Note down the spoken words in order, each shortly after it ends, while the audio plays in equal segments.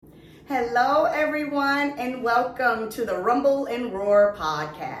Hello, everyone, and welcome to the Rumble and Roar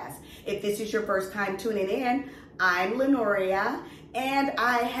podcast. If this is your first time tuning in, I'm Lenoria, and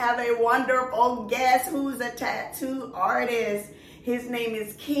I have a wonderful guest who's a tattoo artist. His name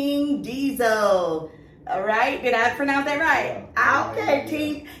is King Diesel. All right, did I pronounce that right?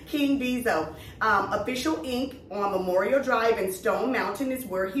 Okay, King Diesel. Official Ink on Memorial Drive in Stone Mountain is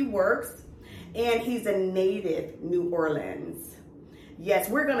where he works, and he's a native New Orleans. Yes,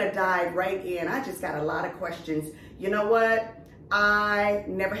 we're going to dive right in. I just got a lot of questions. You know what? I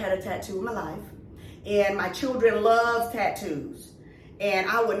never had a tattoo in my life, and my children love tattoos, and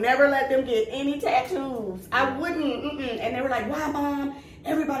I would never let them get any tattoos. I wouldn't. And they were like, why, Mom?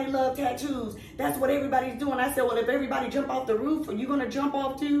 Everybody loves tattoos. That's what everybody's doing. I said, well, if everybody jump off the roof, are you going to jump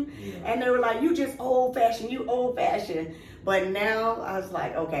off too? Yeah. And they were like, you just old-fashioned. You old-fashioned. But now I was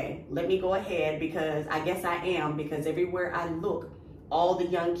like, okay, let me go ahead, because I guess I am, because everywhere I look, all the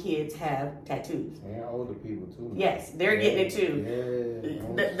young kids have tattoos. And older people too. Yes, they're getting it too.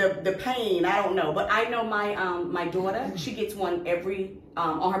 Yeah. The pain, I don't know. But I know my daughter, she gets one every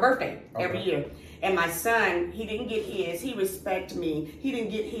on her birthday every year. And my son, he didn't get his. He respects me. He didn't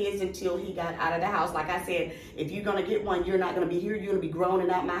get his until he got out of the house. Like I said, if you're gonna get one, you're not gonna be here. You're gonna be grown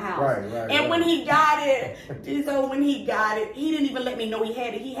and out my house. Right. When he got it, so when he got it, he didn't even let me know he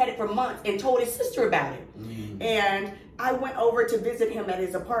had it. He had it for months and told his sister about it. Mm. And I went over to visit him at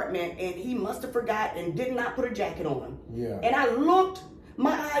his apartment, and he must have forgot and did not put a jacket on. Yeah. And I looked,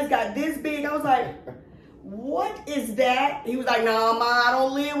 my eyes got this big. I was like, what is that? He was like, no, Ma, I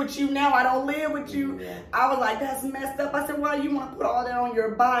don't live with you now. I don't live with you. Yeah. I was like, that's messed up. I said, well, you want to put all that on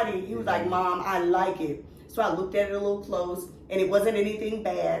your body? He was like, Mom, I like it. So I looked at it a little close, and it wasn't anything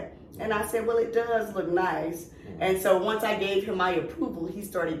bad. And I said, well, it does look nice. Mm-hmm. And so once I gave him my approval, he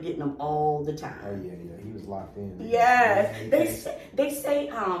started getting them all the time. Oh, yeah. He was locked in. Yes. They say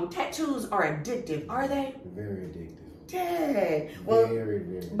tattoos are addictive. Are they? Very addictive. Yeah. Well,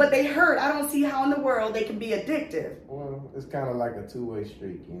 very. But they hurt. I don't see how in the world they can be addictive. Well, it's kind of like a two-way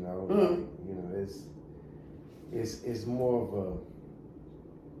street, you know. Mm. It's more of a,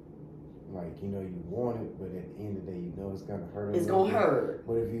 like, you want it, but at the end of the day, it's gonna hurt. It's gonna hurt.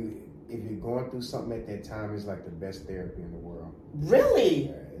 But if you're going through something at that time, it's like the best therapy in the world. Really?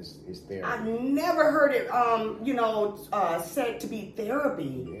 Yeah, it's therapy. I've never heard it, said to be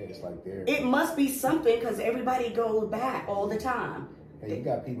therapy. Yeah, it's like therapy. It must be something, because everybody goes back all the time. Hey, you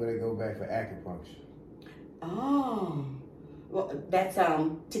got people that go back for acupuncture. Oh, well, that's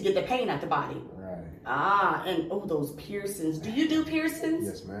to get the pain out the body. Right. And those piercings. Do you do piercings?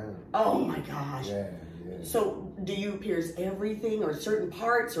 Yes, ma'am. Oh my gosh. Yeah. So, do you pierce everything or certain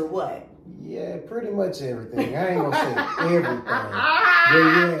parts or what? Yeah, pretty much everything. I ain't gonna say everything. But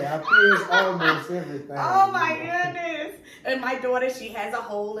yeah, I pierce almost everything. Oh my goodness. And my daughter, she has a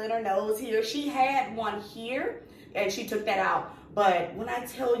hole in her nose here. She had one here, and she took that out. But when I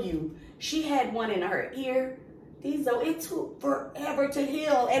tell you, she had one in her ear. It took forever to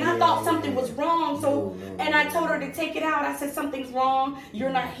heal, and I thought something was wrong. So, and I told her to take it out. I said, something's wrong.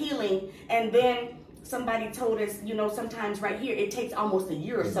 You're not healing. And then somebody told us, sometimes right here, it takes almost a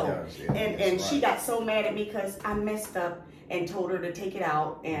year or so. And she got so mad at me because I messed up and told her to take it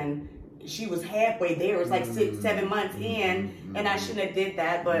out, and she was halfway there. It was like 6-7 months in, and I shouldn't have did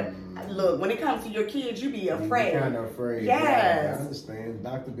that. But look, when it comes to your kids, you be afraid. You're kind of afraid. Yes. Yeah, I understand.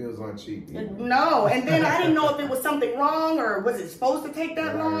 Doctor bills aren't cheap. No, and then I didn't know if it was something wrong, or was it supposed to take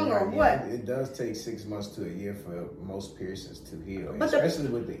that long, or what? It does take 6 months to a year for most piercings to heal, but especially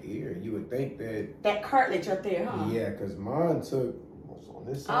with the ear. You would think that cartilage up there, huh? Yeah, because mine took on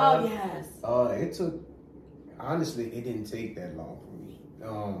this side. Oh yes. It took. Honestly, it didn't take that long for me.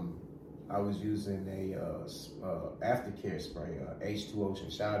 I was using a aftercare spray, H2 Ocean.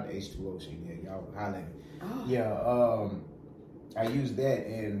 Shout out to H2 Ocean. Yeah, y'all highlight it. Oh. Yeah, I used that,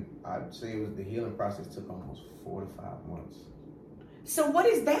 and I'd say the healing process took almost 4 to 5 months. So what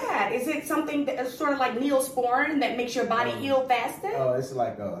is that? Is it something that is sort of like Neosporin that makes your body heal faster? It's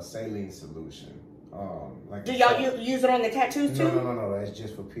like a saline solution. Do y'all use it on the tattoos too? No. That's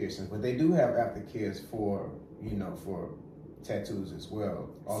just for piercings. But they do have aftercares for tattoos as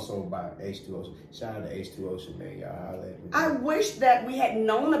well, also by H2 Ocean. Shout out to H2 Ocean, man. Y'all holla at me. I wish that we had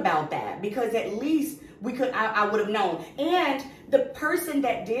known about that, because at least we could. I would have known. And the person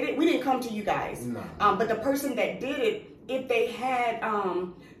that did it, we didn't come to you guys. No. But the person that did it, if they had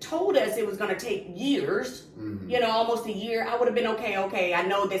told us it was going to take years, almost a year, I would have been okay. I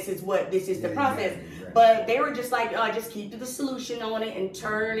know this is the process. Right. But they were just like, just keep the solution on it and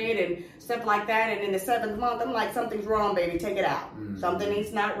turn it and stuff like that. And in the 7th month, I'm like, something's wrong, baby. Take it out. Something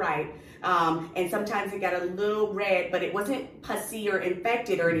is not right. And sometimes it got a little red, but it wasn't pussy or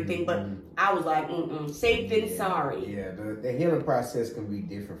infected or anything. But I was like, safe than sorry. Yeah, the healing process can be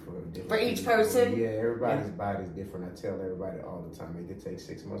different for each people. person. Yeah, everybody's body is different. I tell everybody all the time. It could take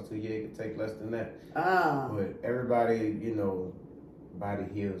 6 months to a year. It could take less than that. But everybody, body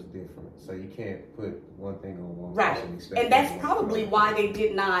heals different, so you can't put one thing on one person. And that's probably why they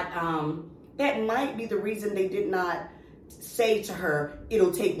did not. That might be the reason they did not say to her,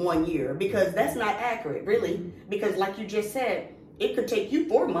 it'll take 1 year, because that's not accurate, really. Because like you just said, it could take you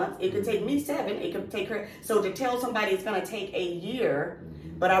 4 months, it could take me 7, it could take her. So to tell somebody it's going to take a year,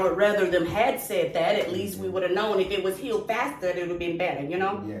 but I would rather them had said that. At least we would have known if it was healed faster, it would have been better,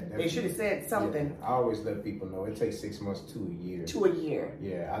 Yeah, they should have said something. Yeah. I always let people know it takes 6 months to a year.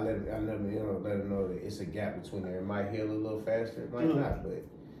 Yeah, I let them know that it's a gap between there. It might heal a little faster, it might not, but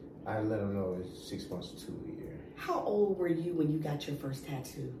I let them know it's 6 months to a year. How old were you when you got your first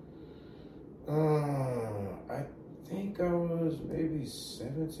tattoo? I think I was maybe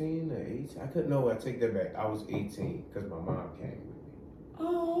 17 or 18. I couldn't know. I take that back. I was 18 because my mom came with me.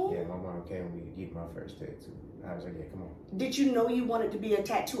 Oh. Yeah, my mom came with me to get my first tattoo. I was like, yeah, come on. Did you know you wanted to be a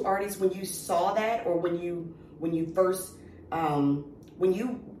tattoo artist when you saw that, or when you first when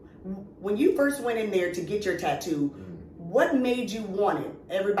you first went in there to get your tattoo? What made you want it?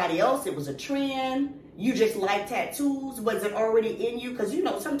 Everybody else, it was a trend. You just like tattoos? Was it already in you? Because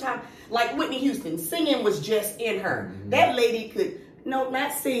sometimes, like Whitney Houston, singing was just in her. That lady could,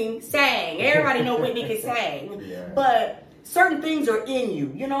 not sing, sang. Everybody know Whitney could sing. Yeah. But certain things are in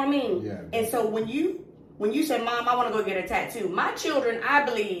you. You know what I mean? Yeah. And so when you said, Mom, I want to go get a tattoo. My children, I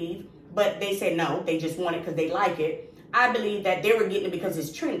believe, but they said no, they just want it because they like it. I believe that they were getting it because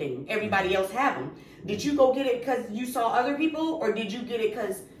it's trending. Everybody else have them. Did you go get it because you saw other people, or did you get it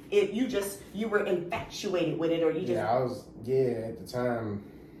because you were infatuated with it, or you just... Yeah, at the time,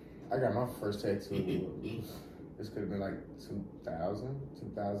 I got my first tattoo. This could have been like 2000,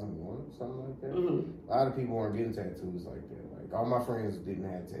 2001, something like that. A lot of people weren't getting tattoos like that. Like, all my friends didn't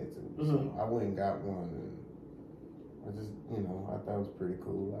have tattoos. So I went and got one, and I just, I thought it was pretty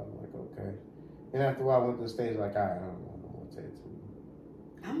cool. I was like, okay. And after a while, I went to the stage like, all right, I don't want no more tattoo.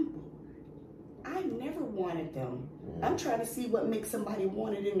 I never wanted them. Yeah. I'm trying to see what makes somebody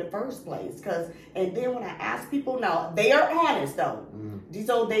want it in the first place. And then when I ask people, now they are honest though.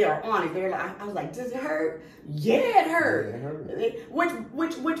 They are honest. They're like, I was like, does it hurt? Yeah, it hurt. Yeah, it hurt.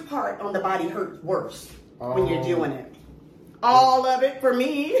 Which part on the body hurts worse when you're doing it? All of it for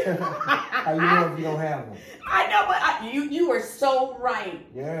me. How you know if you don't have one? I know, but you were so right.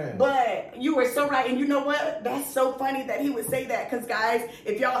 Yeah. But you were so right. And you know what? That's so funny that he would say that. Because, guys,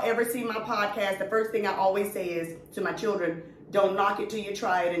 if y'all ever see my podcast, the first thing I always say is to my children, don't knock it till you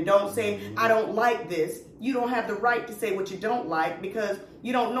try it. And don't say, I don't like this. You don't have the right to say what you don't like, because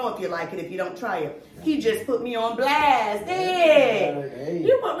you don't know if you like it if you don't try it. He just put me on blast. Hey.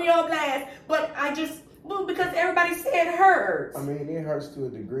 You put me on blast. But because everybody said it hurts. I mean, it hurts to a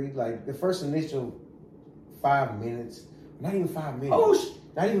degree. Like, the first initial 5 minutes, not even 5 minutes.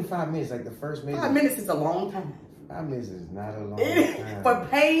 Not even 5 minutes. Like, the first minute. 5 minutes is a long time. 5 minutes is not a long time. For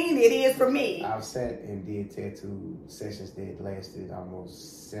pain, it is for me. I've sat and did tattoo sessions that lasted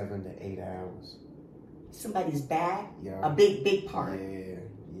almost 7 to 8 hours. Somebody's back, a big part. Yeah.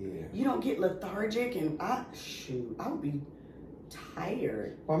 You don't get lethargic, and I would be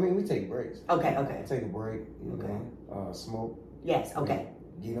tired. Well, I mean, we take breaks. Okay. Take a break, smoke. Yes, okay.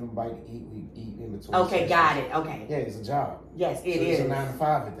 Get them a bite to eat. We eat in between. Okay, got it. Okay. Yeah, it's a job. Yes, it is. It's a 9 to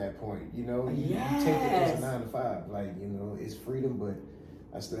 5 at that point. You take it as a 9 to 5. Like, it's freedom, but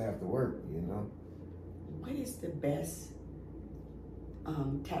I still have to work. What is the best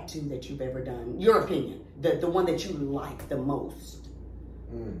tattoo that you've ever done? Your opinion, the one that you like the most.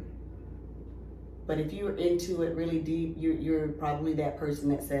 But if you're into it really deep, you're probably that person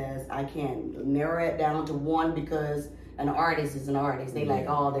that says, I can't narrow it down to one, because an artist is an artist. They like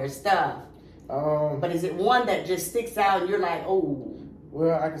all their stuff. But is it one that just sticks out and you're like, oh?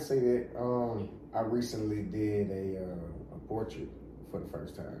 Well, I can say that I recently did a portrait for the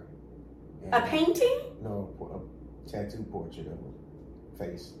first time. And a painting? No, a tattoo portrait of a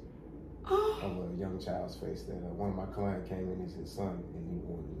face. Of a young child's face that one of my clients came in as his son, and he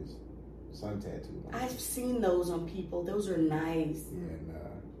wanted his son tattooed. I've seen those on people. Those are nice. Yeah, and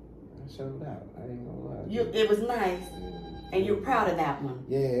I showed out. I ain't gonna lie. It was nice. Yeah. And you're proud of that one.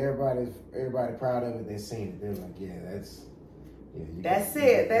 Yeah, everybody proud of it. They seen it. They're like, that's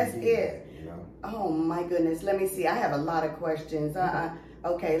it. Oh my goodness. Let me see. I have a lot of questions.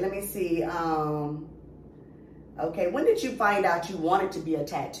 Okay, let me see. Okay, when did you find out you wanted to be a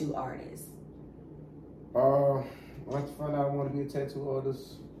tattoo artist? When I found out I wanted to be a tattoo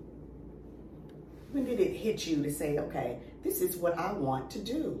artist, When did it hit you to say, okay, this is what I want to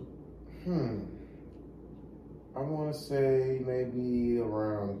do? I want to say maybe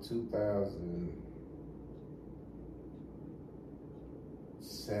around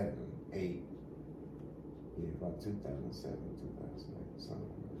 2007, 8. Yeah, about 2007, 2008, something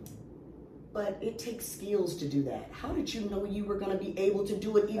like that. But it takes skills to do that. How did you know you were going to be able to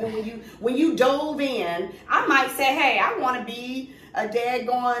do it even when you dove in? I might say, hey, I want to be a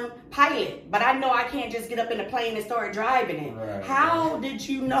daggone pilot, but I know I can't just get up in the plane and start driving it. Right, How did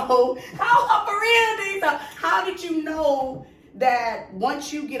you know? How did you know that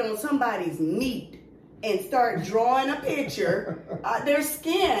once you get on somebody's meat and start drawing a picture, their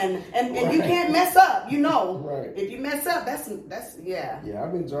skin, and Right. you can't mess up, Right. If you mess up, that's yeah. Yeah,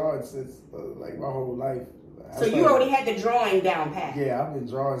 I've been drawing since like my whole life. So you already had the drawing down pat. Yeah, I've been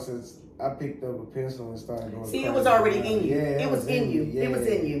drawing since I picked up a pencil and started doing. See, it was already in you. Yeah, it was in you. Yeah. It was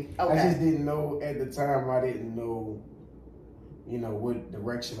in you. Okay. I just didn't know at the time. I didn't know, what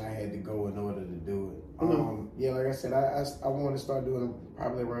direction I had to go in order to do it. Mm-hmm. Yeah, like I said, I wanted to start doing it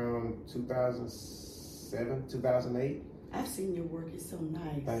probably around 2007, 2008. I've seen your work. It's so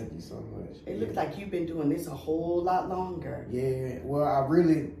nice. Thank you so much. It looks like you've been doing this a whole lot longer. Yeah, well, I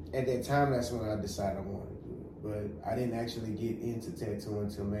really, at that time, that's when I decided I wanted to do it. But I didn't actually get into tattooing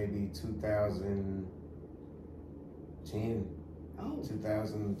until maybe 2010. Oh.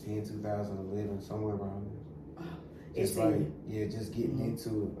 2010, 2011, somewhere around there. It's Just getting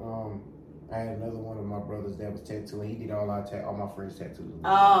into it. I had another one of my brothers that was tattooing. He did all my friends' tattoos.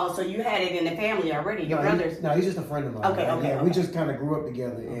 Oh, so you had it in the family already, your brothers? He's just a friend of mine. Okay. We just kind of grew up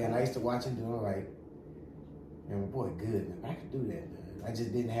together, and I used to watch him do it like, man, boy, good, man. I could do that, man. I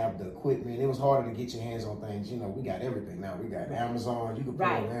just didn't have the equipment. It was harder to get your hands on things. We got everything now. We got Amazon. You can put it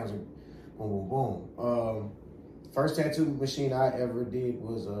on Amazon. Boom, boom, boom. First tattoo machine I ever did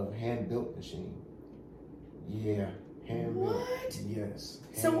was a hand-built machine. Yeah, hand-built. What? Yes.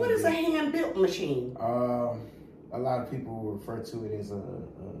 So what is a hand-built machine? A lot of people refer to it as a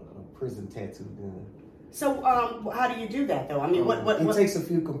prison tattoo gun. So how do you do that though? I mean, what? It takes a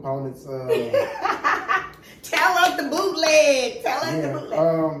few components. Tell us the bootleg. The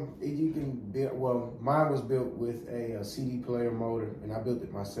bootleg. You can build. Well, mine was built with a CD player motor, and I built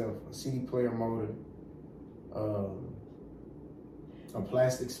it myself. A CD player motor, a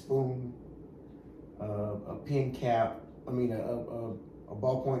plastic spoon, a pen cap. I mean, a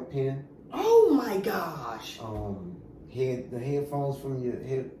ballpoint pen. Oh my gosh. The headphones from your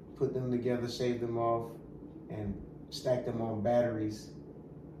head. Put them together, shave them off, and stack them on batteries.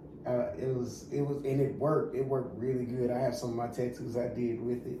 It worked. It worked really good. I have some of my tattoos I did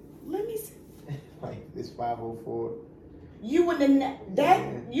with it. Let me see. Like this 504. You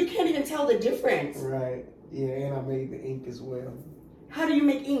can't even tell the difference. Right. Yeah, and I made the ink as well. How do you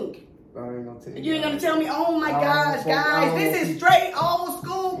make ink? I ain't gonna tell you. You ain't gonna tell me? Oh my gosh, guys, this is straight old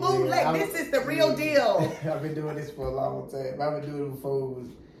school bootleg. This is the real deal. I've been doing this for a long time. I've been doing it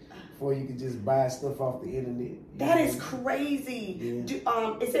before you could just buy stuff off the internet. That is crazy.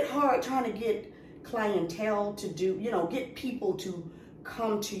 Yeah. Is it hard trying to get clientele to do, get people to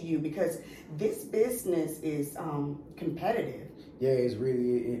come to you, because this business is competitive? Yeah, it's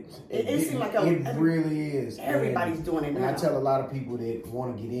really it seems like it really is. Everybody's doing it now. And I tell a lot of people that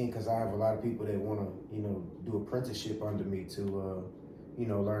want to get in, because I have a lot of people that want to, do apprenticeship under me to,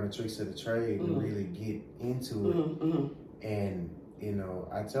 learn the tricks of the trade and really get into it. And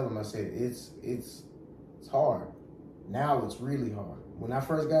I tell them, I said, it's hard. Now it's really hard. When I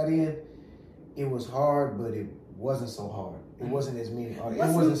first got in, it was hard, but it wasn't so hard. It wasn't as many.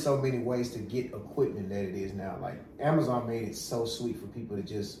 It wasn't so many ways to get equipment that it is now. Like Amazon made it so sweet for people to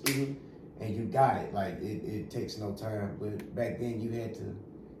just, and you got it. Like it takes no time. But back then you had to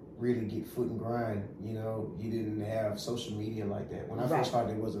really get foot and grind. You didn't have social media like that. When I first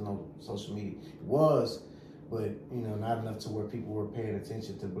started, there wasn't no social media. It was, but not enough to where people were paying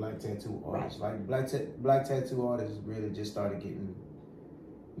attention to black tattoo artists. Like black tattoo artists really just started getting.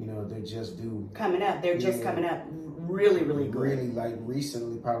 They're just coming up. They're just coming up really, really good. Really, like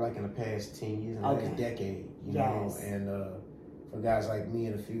recently, probably like in the past 10 years, in the last decade, know. And for guys like me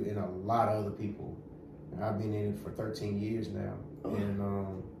and a lot of other people, I've been in it for 13 years now. And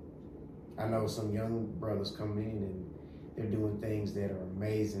I know some young brothers coming in and they're doing things that are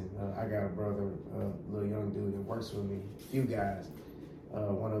amazing. I got a brother, a little young dude that works with me, a few guys.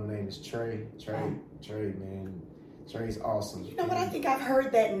 One of them name is Trey. Trey, man. Trey's awesome. You know what? I think I've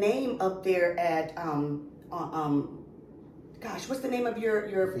heard that name up there at gosh, what's the name of your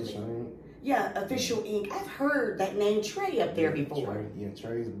Official Ink? Yeah, Official Ink. I've heard that name Trey up there before.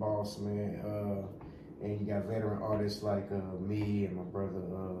 Trey's boss, man. And you got veteran artists like me and my brother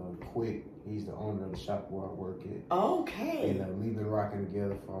Quick. He's the owner of the shop where I work at. Okay. And we've been rocking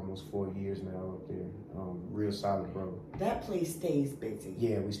together for almost 4 years now up there. Real solid, bro. That place stays busy.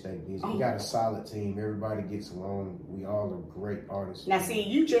 Yeah, we stay busy. Oh. We got a solid team. Everybody gets along. We all are great artists. Now, see,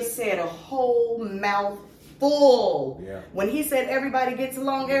 you just said a whole mouthful. Yeah. When he said everybody gets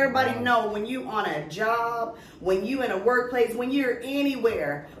along, everybody know when you on a job, when you in a workplace, when you're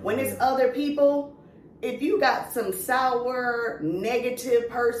anywhere, when it's other people, if you got some sour, negative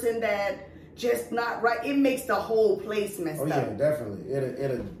person that just not right, it makes the whole place messed up. Oh yeah, definitely.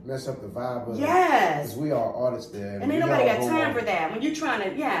 It'll mess up the vibe of Yes. Because we are artists there. And ain't nobody got time for that. When you're trying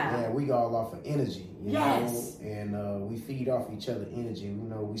to, Yeah, we go all off of energy. You Yes. know? And we feed off each other energy. You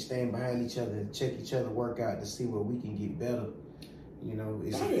know, we stand behind each other and check each other work out to see where we can get better. You know,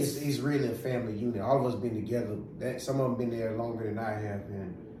 it's really a family unit. All of us been together. Some of them been there longer than I have.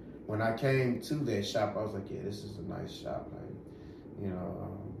 And when I came to that shop, I was like, yeah, this is a nice shop. Like, you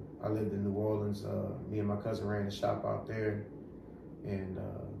know, I lived in New Orleans. Me and my cousin ran the shop out there. And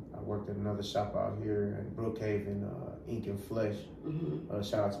I worked at another shop out here in Brookhaven, Ink and Flesh. Mm-hmm.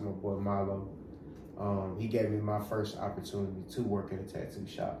 Shout out to my boy Milo. He gave me my first opportunity to work at a tattoo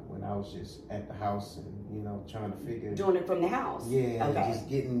shop when I was just at the house and, you know, trying to figure. Doing it from the house. Yeah, okay. Just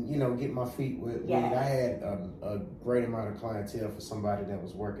getting my feet wet. Yes. I had a great amount of clientele for somebody that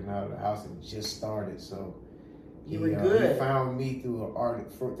was working out of the house and just started. So you were good. He found me through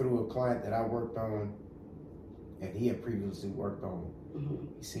through a client that I worked on and he had previously worked on.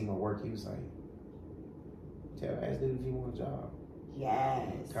 Mm-hmm. He seen my work. He was like, ask dude if he want a job.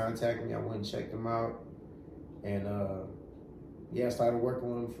 Yes. Contacted me. I went and checked him out. And I started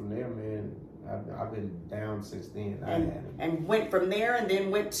working with him from there, man. I've been down since then. And went from there and then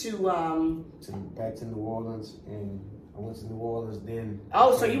went to back to New Orleans, and I went to New Orleans then.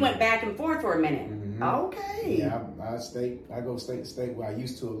 Oh, so you went back and forth for a minute. Mm-hmm. Okay. Yeah, I go state to state where I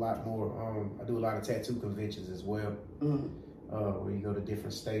used to a lot more. I do a lot of tattoo conventions as well, where you go to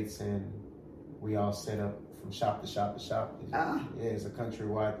different states and we all set up from shop to shop to shop. Yeah, it's a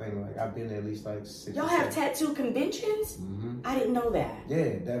countrywide thing. Like I've been there at least like 6. Y'all have tattoo conventions? Mm-hmm. I didn't know that.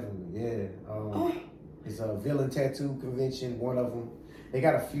 Yeah, definitely. Yeah. It's a villain tattoo convention. One of them. They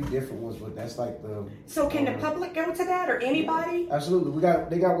got a few different ones, but that's like the. So can the public go to that or anybody? Yeah, absolutely.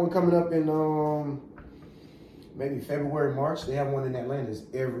 They got one coming up in maybe February, March. They have one in Atlanta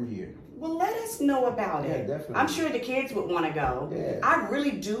every year. Well, let us know about it. Yeah, definitely. I'm sure the kids would want to go. Yeah. I really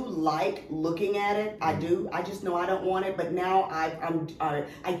do like looking at it. I do. I just know I don't want it. But now I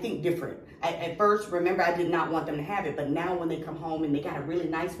think different. At first, remember, I did not want them to have it. But now when they come home and they got a really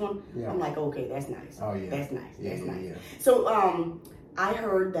nice one, I'm like, okay, that's nice. Oh, yeah. That's nice. Yeah, that's nice. Yeah. So I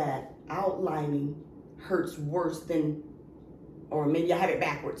heard that outlining hurts worse than, or maybe I have it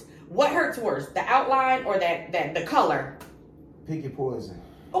backwards. What hurts worse, the outline or that the color? Pick your poison.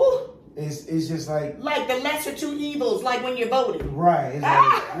 Oh. It's just like the lesser two evils, like when you're voting. Right. It's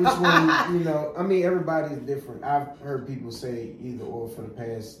like which one, you know, I mean everybody's different. I've heard people say either or for the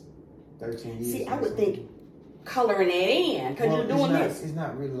past 13 years. See, I would think coloring it in because you're doing this. It's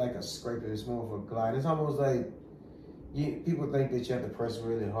not really like a scraper, it's more of a glide. It's almost like people think that you have to press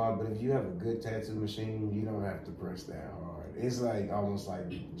really hard, but if you have a good tattoo machine, you don't have to press that hard. It's like almost like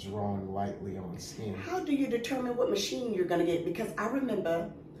drawing lightly on the skin. How do you determine what machine you're gonna get? Because I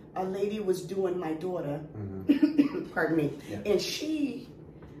remember a lady was doing my daughter, pardon me, and she,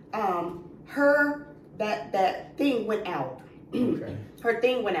 that thing went out. Okay. Her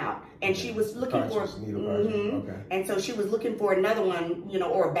thing went out, and she was looking for. Okay. And so she was looking for another one, you know,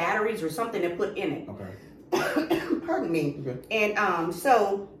 or batteries or something to put in it. Okay. Pardon me. Okay. And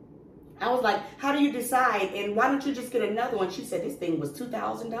so I was like, "How do you decide? And why don't you just get another one?" She said this thing was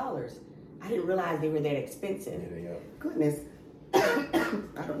 $2,000. I didn't realize they were that expensive. Yeah, they are. Goodness.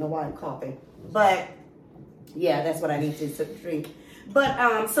 I don't know why I'm coughing, but yeah, that's what I need to drink.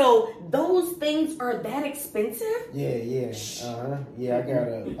 But so those things are that expensive? Yeah. Yeah, I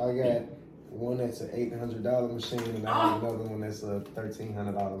got one that's an $800 machine, and I got another one that's a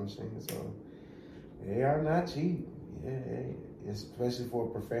 $1,300 machine. So they are not cheap. Yeah, especially for a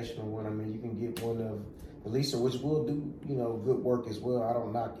professional one. I mean, you can get one of the Lisa, which will do, you know, good work as well. I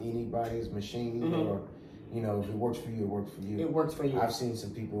don't knock anybody's machine or. You know, if it works for you, it works for you. It works for you. I've seen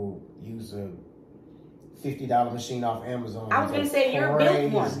some people use a $50 machine off Amazon. I was going to say, your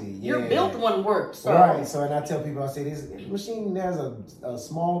built one. Yeah. Your built one works. So. Right. So, and I tell people, I say, this machine has a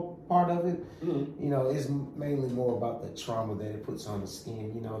small part of it. You know, it's mainly more about the trauma that it puts on the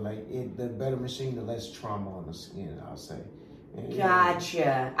skin. You know, like the better machine, the less trauma on the skin, I'll say. And,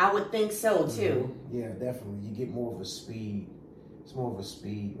 gotcha. I would think so, too. Yeah, definitely. You get more of a speed. it's more of a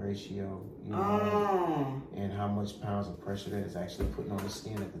speed ratio, you know, and how much pounds of pressure that is actually putting on the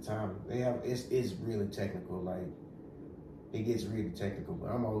skin at the time. It's really technical, like it gets really technical.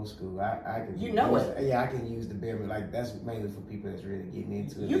 But I'm old school. I can I can use the bare, like that's mainly for people that's really getting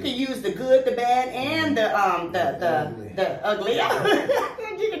into it. You can use the good, the bad, and the ugly.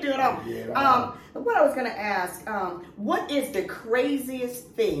 You can do it all. Yeah, what I was gonna ask, what is the craziest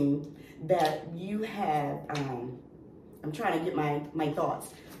thing that you have? I'm trying to get my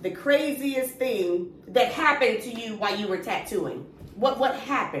thoughts. The craziest thing that happened to you while you were tattooing. What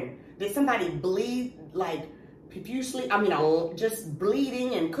happened? Did somebody bleed like profusely? I mean, just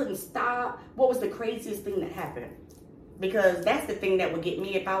bleeding and couldn't stop. What was the craziest thing that happened? Because that's the thing that would get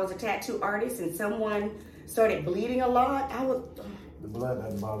me if I was a tattoo artist and someone started bleeding a lot. I would. The blood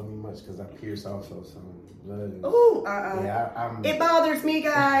doesn't bother me much because I pierce also, so blood is... Ooh, Yeah, it bothers me,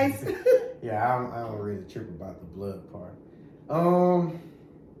 guys. Yeah, I don't really trip about the blood part.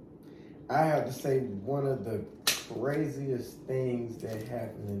 I have to say one of the craziest things that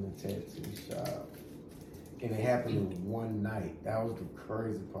happened in the tattoo shop, and it happened in one night. That was the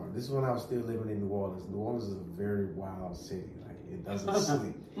crazy part. This is when I was still living in New Orleans. New Orleans is a very wild city. Like, it doesn't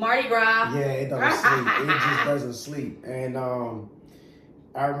sleep. Mardi Gras. Yeah, it doesn't sleep. It just doesn't sleep. And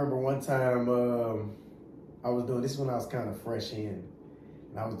I remember one time I was doing this when I was kind of fresh in,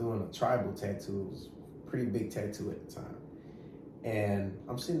 and I was doing a tribal tattoo. It was a pretty big tattoo at the time. And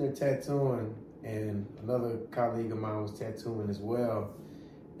I'm sitting there tattooing, and another colleague of mine was tattooing as well,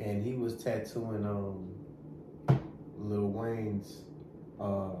 and he was tattooing Lil Wayne's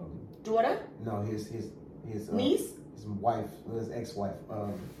daughter? No, his niece? His wife, his ex-wife,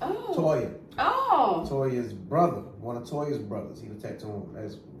 Oh. Toya. Oh. Toya's brother, one of Toya's brothers. He was tattooing.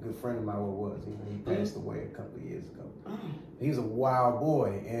 That's a good friend of mine. What was he passed away a couple of years ago. Oh. He was a wild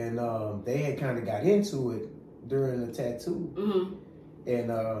boy, and they had kind of got into it during the tattoo. Mm-hmm. And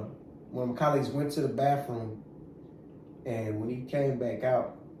one of my colleagues went to the bathroom, and when he came back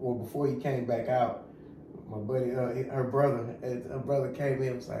out, or before he came back out, my buddy, her brother came in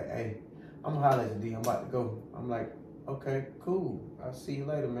and was like, "Hey, I'm gonna holler at you, D. I'm about to go." I'm like, "Okay, cool. I'll see you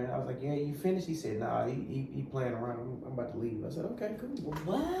later, man." I was like, "Yeah, you finished?" He said, "Nah, he playing around. I'm about to leave." I said, "Okay, cool."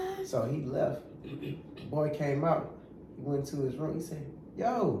 What? So he left. The boy came out. He went to his room. He said,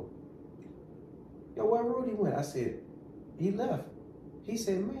 Yo, where Rudy went?" I said, "He left." He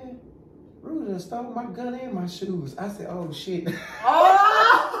said, "Man, Rudy done stole my gun and my shoes." I said, "Oh, shit." Oh!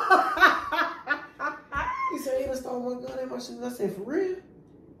 He said, "He done stole my gun and my shoes." I said, "For real?"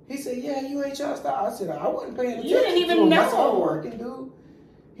 He said, "Yeah, you ain't trying to stop." I said, "I wasn't paying attention." You didn't even to him. know. That's all working, dude.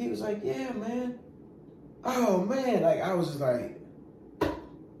 He was like, "Yeah, man." Oh, man. Like, I was just like,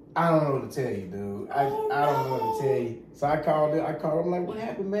 I don't know what to tell you, dude. I don't know what to tell you. So I called him like, "What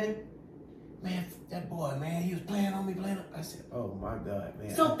happened, man?" "Man, that boy, man, he was playing on me, I said, "Oh my God, man."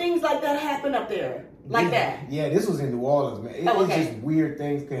 So things like that happen up there? That? Yeah, this was in New Orleans, man. Okay. It's just weird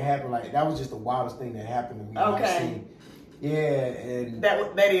things could happen. Like, that was just the wildest thing that happened to me. Okay. Yeah, and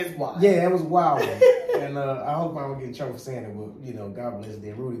that is wild. Yeah, that was wild. And I hope I don't get in trouble for saying it, but God bless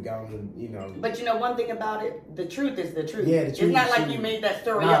them. Rudy gone, But one thing about it, the truth is the truth. Yeah, the truth. It's not like you made that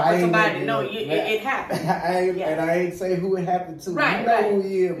story up for somebody to know. It happened. And I ain't say who it happened to. Right, you know who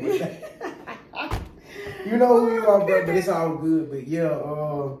he is, but you know who you are, bro. But it's all good. But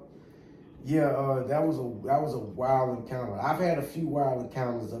that was a wild encounter. I've had a few wild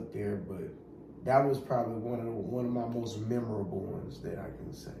encounters up there, but that was probably one of my most memorable ones that I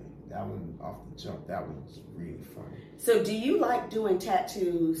can say. That one off the jump, that one was really funny. So do you like doing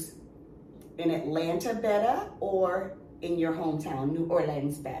tattoos in Atlanta better or in your hometown, New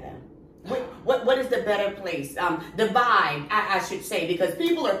Orleans, better? What is the better place? The vibe, I should say, because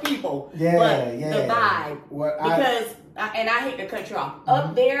people are people. Yeah, but yeah. The vibe. And I hate to cut you off.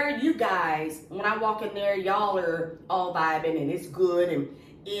 Up there, you guys, when I walk in there, y'all are all vibing and it's good, and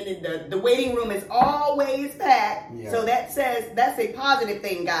the waiting room is always packed. Yeah. So that's a positive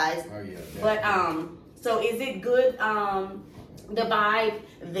thing, guys. Oh yeah. But so is it good? The vibe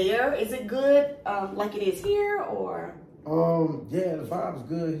there, is it good? Like it is here, or? Yeah, the vibe's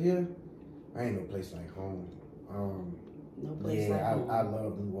good here. I ain't no place like home. No place like home. I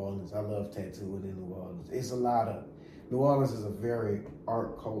love New Orleans. I love tattooing in New Orleans. It's a lot of New Orleans is a very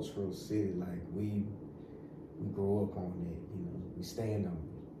art cultural city. Like we grew up on it. We stand on it.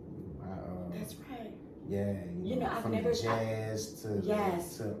 That's right. Yeah, I've from never jazz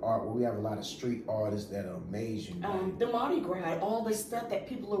to art. We have a lot of street artists that amaze you. The Mardi Gras, all the stuff that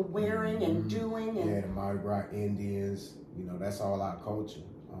people are wearing and doing. Yeah, the Mardi Gras Indians. That's all our culture.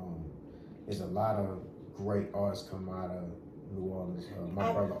 There's a lot of great artists come out of New Orleans.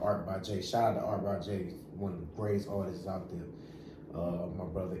 My brother Art by Jay. Shout out to Art by Jay, one of the greatest artists out there. My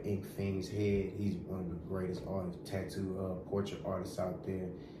brother Ink Fiend's Head, he's one of the greatest artists, tattoo portrait artists out there.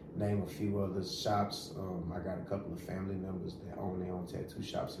 Name a few other shops. I got a couple of family members that own their own tattoo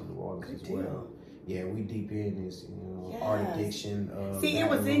shops in New Orleans Good as well. deal. Yeah, we deep in this, Yes. art addiction. See, it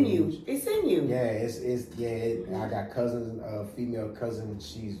was in you. It's in you. Yeah, I got cousins, female cousin.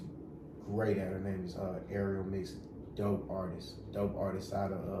 She's great at. Her name is Ariel Mix. Dope artist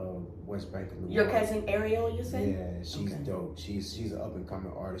out of West Bank of New Orleans. Your cousin Ariel, you say? Yeah, she's Okay. dope. She's an up and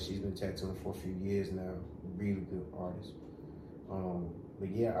coming artist. She's been tattooing for a few years now. Really good artist. But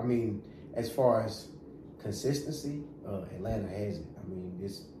yeah, I mean, as far as consistency, Atlanta has it. I mean,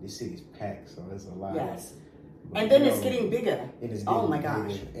 this city's packed, so there's a lot. Yes. But, And then you it's know, getting bigger. and it's Oh getting my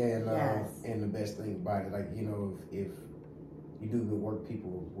gosh. bigger. And Yes. and the best thing about it, like, if you do good work,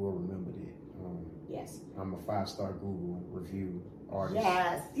 people will remember it. Yes. I'm a 5-star Google review artist.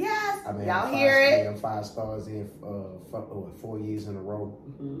 Yes. I mean, Y'all hear it? I'm 5 stars in 4 years in a row.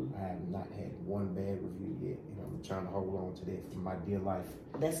 Mhm. I have not had one bad review yet. I'm trying to hold on to that for my dear life.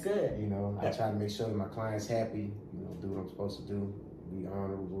 That's good. I try to make sure that my client's happy. Do what I'm supposed to do. Be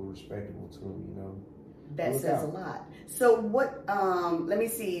honorable, respectable to them. That Look says out. a lot. So what, let me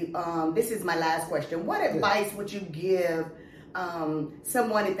see, this is my last question. What advice would you give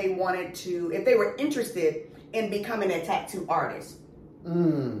someone if they were interested in becoming a tattoo artist?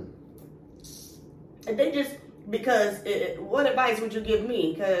 If they just, what advice would you give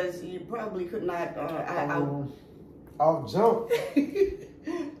me? Because you probably could not, I'll jump.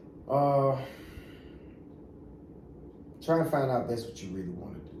 Try and find out that's what you really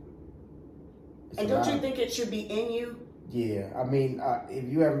want to do. and don't you think it should be in you? Yeah, I mean, if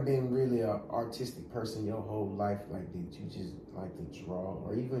you haven't been really an artistic person your whole life, like that you just like to draw,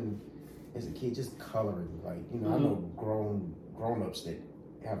 or even as a kid, just coloring. Like, I know grown-ups that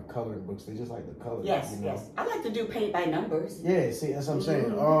have coloring books. They just like to color. Yes. I like to do paint by numbers. Yeah, see, that's what I'm saying.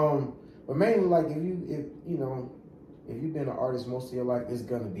 But mainly, like, if you've been an artist most of your life, it's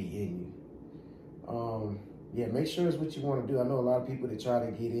gonna be in you. Yeah, make sure it's what you want to do. I know a lot of people that try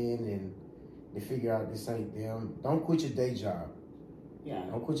to get in and they figure out this ain't them. Don't quit your day job. Yeah.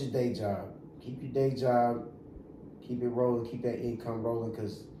 Don't quit your day job. Keep your day job. Keep it rolling. Keep that income rolling,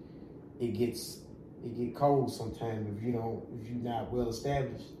 because it get cold sometimes if you're not well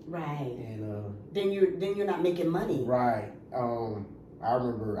established. Right. And then you're not making money. right. I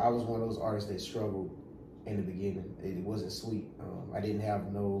remember I was one of those artists that struggled in the beginning. It wasn't sweet. I didn't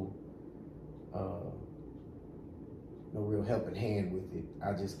have no real helping hand with it.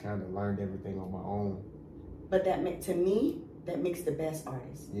 I just kind of learned everything on my own. But to me, that makes the best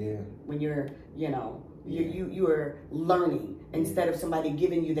artist. Yeah. When you're, you are learning instead of somebody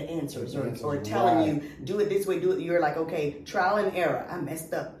giving you the answers or telling you, do it this way, do it. You're like, okay, trial and error. I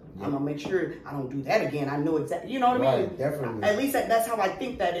messed up. Yeah. I'm gonna make sure I don't do that again. I know exactly, you know what I mean? Definitely. At least that's how I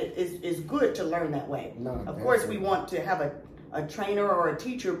think that it is good to learn that way. No, of course, we want to have a trainer or a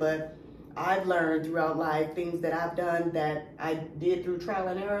teacher, but I've learned throughout life things that I've done that I did through trial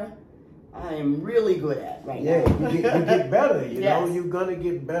and error. I am really good at now. Yeah, you get better. Yes. You're gonna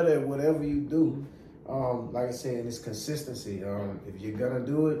get better at whatever you do. Like I said, it's consistency. If you're gonna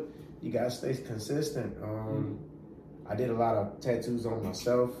do it, you gotta stay consistent. I did a lot of tattoos on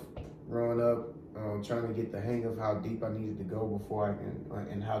myself growing up, trying to get the hang of how deep I needed to go before I can,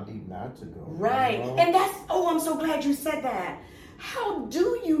 and how deep not to go. Right, and I'm so glad you said that. How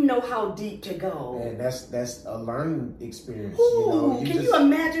do you know how deep to go? And that's a learning experience. Ooh, can you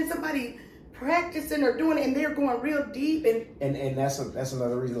imagine somebody practicing or doing it and they're going real deep and that's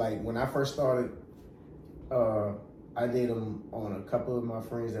another reason. Like, when I first started, I did them on a couple of my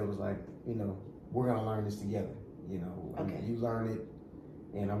friends that was like, we're gonna learn this together. Okay. You learn it,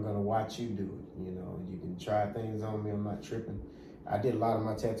 and I'm gonna watch you do it. You can try things on me. I'm not tripping. I did a lot of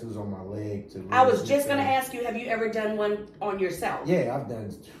my tattoos on my leg too. I was just gonna ask you, have you ever done one on yourself? Yeah, I've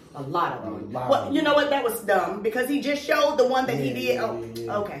done a lot of them. Well, you know what? That was dumb because he just showed the one that he did.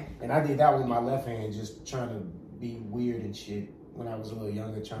 Yeah. Okay. And I did that with my left hand, just trying to be weird and shit when I was a little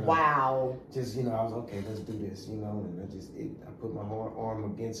younger. Just I was okay. Let's do this. And I put my arm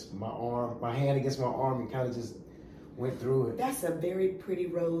against my arm, my hand against my arm, and kind of just went through it. That's a very pretty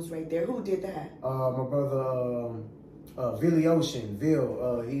rose right there. Who did that? My brother. Billy Ocean,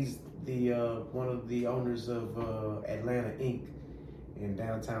 he's the one of the owners of Atlanta Ink. In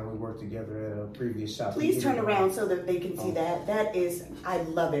downtown, we worked together at a previous shop. Please turn around so that they can see that. That is, I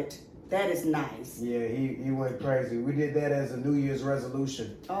love it. That is nice. Yeah, he went crazy. We did that as a New Year's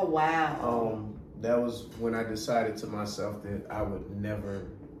resolution. Oh, wow. That was when I decided to myself that I would never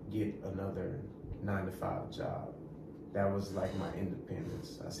get another 9-to-5 job. That was like my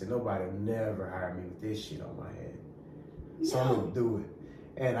independence. I said, nobody will never hire me with this shit on my head. So I'm gonna do it.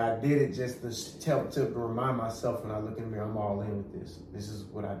 And I did it just to remind myself when I look in the mirror, I'm all in with this. This is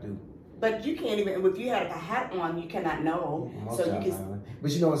what I do. But you can't even, if you had a hat on, you cannot know. So you can.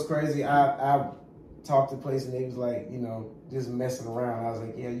 But you know what's crazy? I talked to place and they was like, you know, just messing around. I was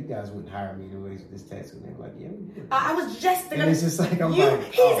like, yeah, you guys wouldn't hire me anyways with this tattoo. And they were like, yeah, we would. I was just thinking. And it's just like,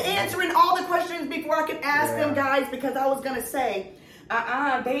 he's answering all the questions before I could ask them, guys, because I was gonna say,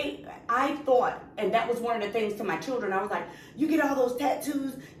 I thought, and that was one of the things to my children, I was like, you get all those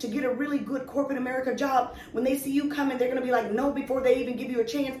tattoos to get a really good corporate America job. When they see you coming, they're going to be like, no, before they even give you a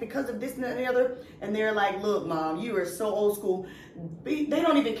chance because of this and that and the other. And they're like, look, Mom, you are so old school. They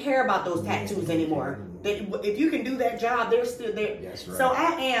don't even care about those tattoos anymore. If you can do that job, they're still there. That's right. So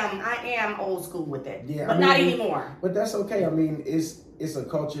I am old school with it, but not anymore. But that's okay. I mean, it's a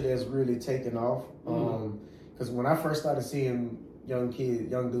culture that's really taken off. Because when I first started seeing young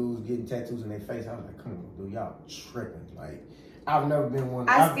dudes getting tattoos in their face, I was like, come on, dude, y'all tripping. Like, I've never been one.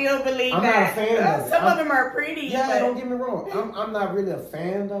 I still believe I'm that. not a fan of it. Some of them are pretty. Yeah, but don't get me wrong. I'm not really a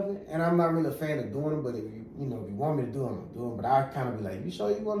fan of it, and I'm not really a fan of doing it. But if you want me to do it, I'm gonna do it. But I kind of be like, you sure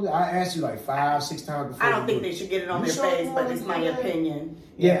you want to do it? I asked you like 5-6 times before. I don't think they should get it on their face, but it's my opinion.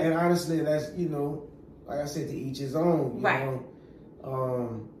 Yeah, and honestly, that's like I said, to each his own. You right.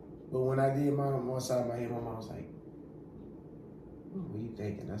 know? But when I did mine on one side of my head, my mom was like, what are you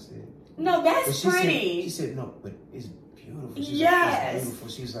thinking? I said, no, that's pretty. She said, no, but it's beautiful. She's yes. Like, it's beautiful.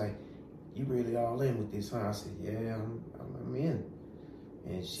 She's like, you really all in with this, huh? I said, yeah, I'm in.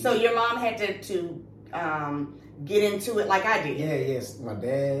 And so your mom had to get into it like I did. Yeah, yes. My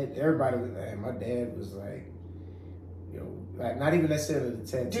dad, everybody was like, my dad was like, like not even necessarily the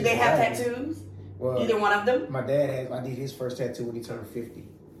tattoos. Do they have tattoos? Well, either one of them? My dad I did his first tattoo when he turned 50.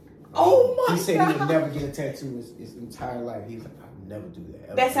 Oh my God. He said he would never get a tattoo his entire life. He was like, I'll never do that.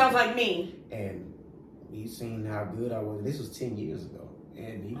 Ever. That sounds like me. And he seen how good I was. This was 10 years ago.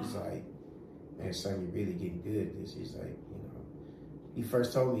 And he was like, man, son, you're really getting good at this. He's like, he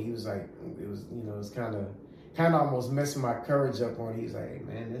first told me, he was like, it was, it's kind of almost messing my courage up on it. He's like, hey,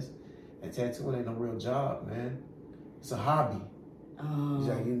 man, that tattooing ain't no real job, man. It's a hobby. Oh. He's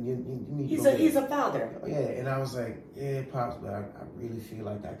like, you need he's a father. Yeah, and I was like, yeah, Pops, but I really feel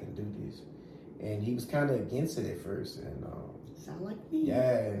like I can do this. And he was kind of against it at first. And sound like me.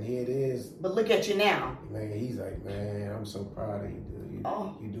 Yeah, and here it is. But look at you now. Man, he's like, man, I'm so proud of you, dude.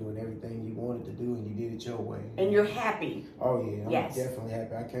 You're doing everything you wanted to do, and you did it your way. And you're happy. Oh, yeah. I'm definitely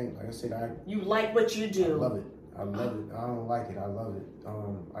happy. I can't, like I said, you like what you do. I love it. I love it. I don't like it. I love it.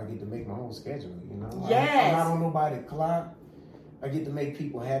 I get to make my own schedule, Yes. I'm not on nobody's clock. I get to make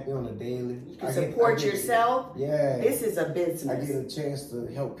people happy on a daily. You can support yourself. Yeah. This is a business. I get a chance to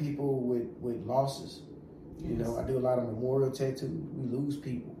help people with losses. Yes. I do a lot of memorial tattoos. We lose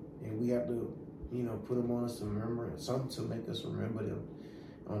people, and we have to, put them on us to remember, something to make us remember them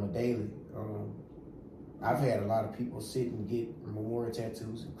on a daily. I've had a lot of people sit and get memorial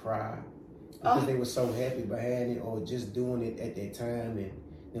tattoos and cry because they were so happy behind it, or just doing it at that time, and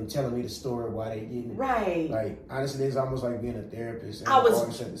them telling me the story why they getting it. Right. Like, honestly, it's almost like being a therapist and an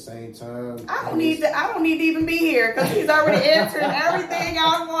artist at the same time. I don't need to even be here because he's already answering everything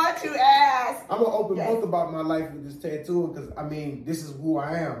I want to ask. I'm gonna open book about my life with this tattoo because this is who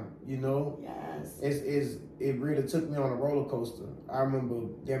I am. Yes. It really took me on a roller coaster. I remember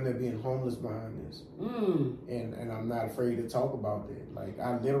damn near being homeless behind this, and I'm not afraid to talk about that. Like,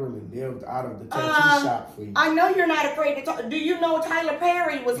 I literally lived out of the tattoo shop for you. I know you're not afraid to talk. Do you know Tyler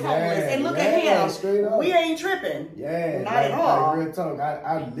Perry was homeless? And look at him. Straight up. We ain't tripping. Yeah, not at all. Like real talk.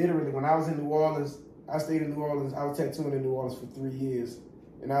 I literally, when I was in New Orleans, I stayed in New Orleans. I was tattooing in New Orleans for 3 years,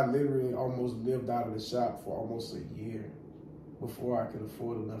 and I literally almost lived out of the shop for almost a year before I could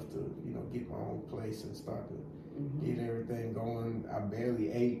afford enough to, get my own place and start to get everything going. I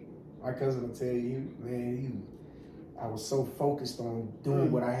barely ate. My cousin will tell you, man, I was so focused on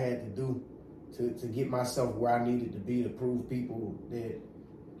doing what I had to do to get myself where I needed to be to prove people that,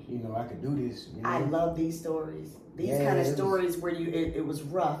 I could do this. I love these stories. These kind of stories where it was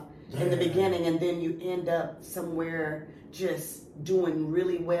rough in the beginning, and then you end up somewhere just doing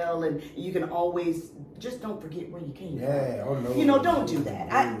really well, and you can always just don't forget where you came from. Yeah, oh no. Don't do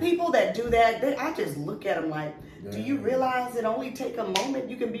that. People that do that, I just look at them like, do you realize it only take a moment?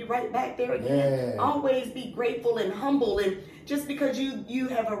 You can be right back there again. Yeah. Always be grateful and humble, and just because you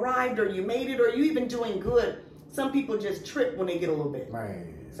have arrived or you made it or you even doing good, some people just trip when they get a little bit. Right.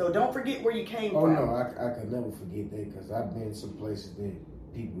 So don't forget where you came from. Oh no, I could never forget that because I've been some places that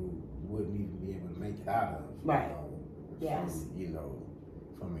people wouldn't even be able to make it out of. Right. Yes.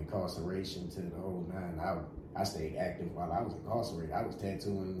 From incarceration to the whole nine. I stayed active while I was incarcerated. I was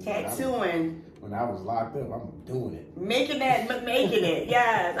tattooing. When I was locked up, I'm doing it. Making it.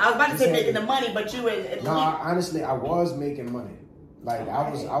 Yes, I was about to say making the money, but you at no, honestly, I was making money. Like I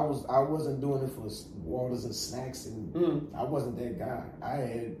wasn't doing it for waters and snacks, and I wasn't that guy.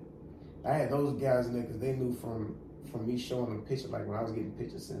 I had those guys in there because they knew from me showing them pictures, like when I was getting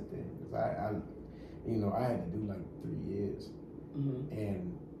pictures sent in, because I had to do like 3 years,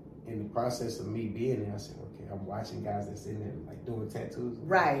 and in the process of me being there, I said, okay, I'm watching guys that's in there like doing tattoos.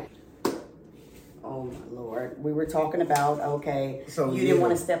 Right. Oh my Lord. We were talking about, so you didn't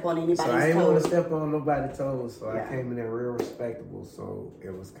want to step on anybody's toes. So I didn't want to step on nobody's toes, so I came in there real respectable. So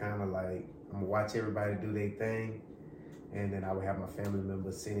it was kind of like, I'm going to watch everybody do their thing. And then I would have my family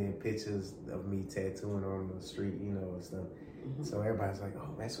members sending pictures of me tattooing on the street, and stuff. So everybody's like,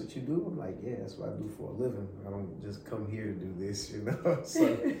 oh, that's what you do? I'm like, yeah, that's what I do for a living. I don't just come here to do this,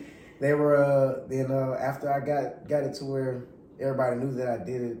 So they were, then after I got it to where everybody knew that I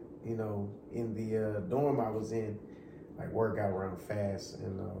did it, in the dorm I was in, like work got around fast.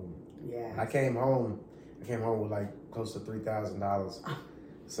 And I came home with like close to $3,000.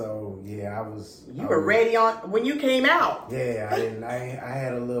 So yeah, I were ready when you came out. Yeah, I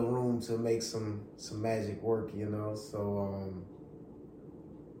had a little room to make some magic work, So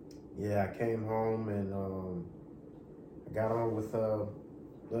I came home and I got on with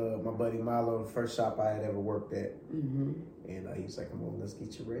my buddy Milo, the first shop I had ever worked at, and he was like, "Come on, let's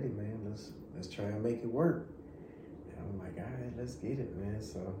get you ready, man. Let's try and make it work." And I'm like, "All right, let's get it, man."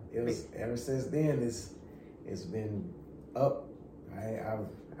 So it was ever since then. It's been up. I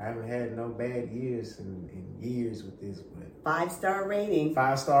haven't had no bad years in years with this, but 5-star rating.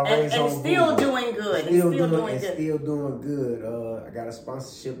 5-star ratings and still doing good. Still doing good. I got a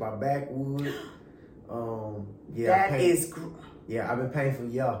sponsorship by Backwood. I've been paying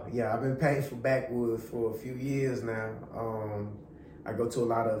for Backwood for a few years now. I go to a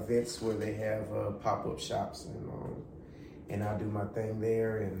lot of events where they have pop-up shops, and I do my thing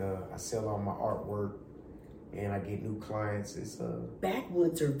there, and I sell all my artwork. And I get new clients.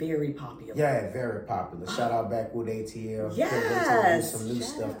 Backwoods are very popular. Yeah, very popular. Shout out Backwood ATL. Yes. Some new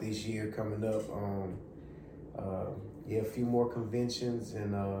stuff this year coming up. A few more conventions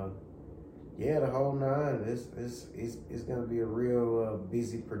and the whole nine. It's gonna be a real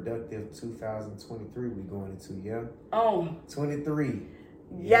busy, productive 2023 we going into. 23.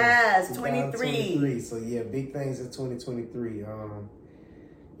 Yes, 23. So big things in 2023.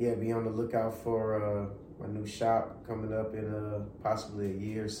 Be on the lookout for my new shop coming up in possibly a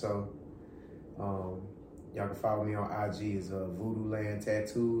year or so. Y'all can follow me on IG as Voodoo Land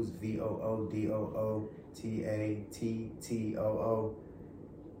Tattoos, VOODOO TATTOO.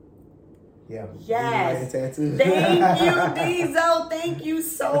 Yeah. Yes. Thank you, Diesel. Thank you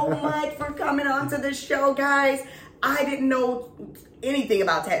so much for coming on to the show, guys. I didn't know anything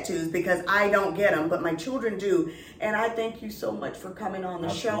about tattoos because I don't get them, but my children do. And I thank you so much for coming on the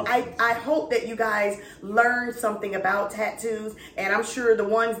show. I hope that you guys learned something about tattoos, and I'm sure the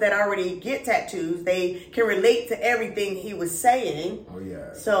ones that already get tattoos, they can relate to everything he was saying. Oh,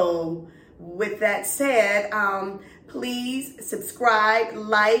 yeah. So with that said, please subscribe,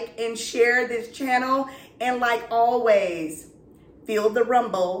 like, and share this channel. And like always, feel the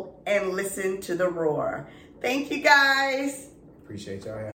rumble and listen to the roar. Thank you, guys. Appreciate y'all.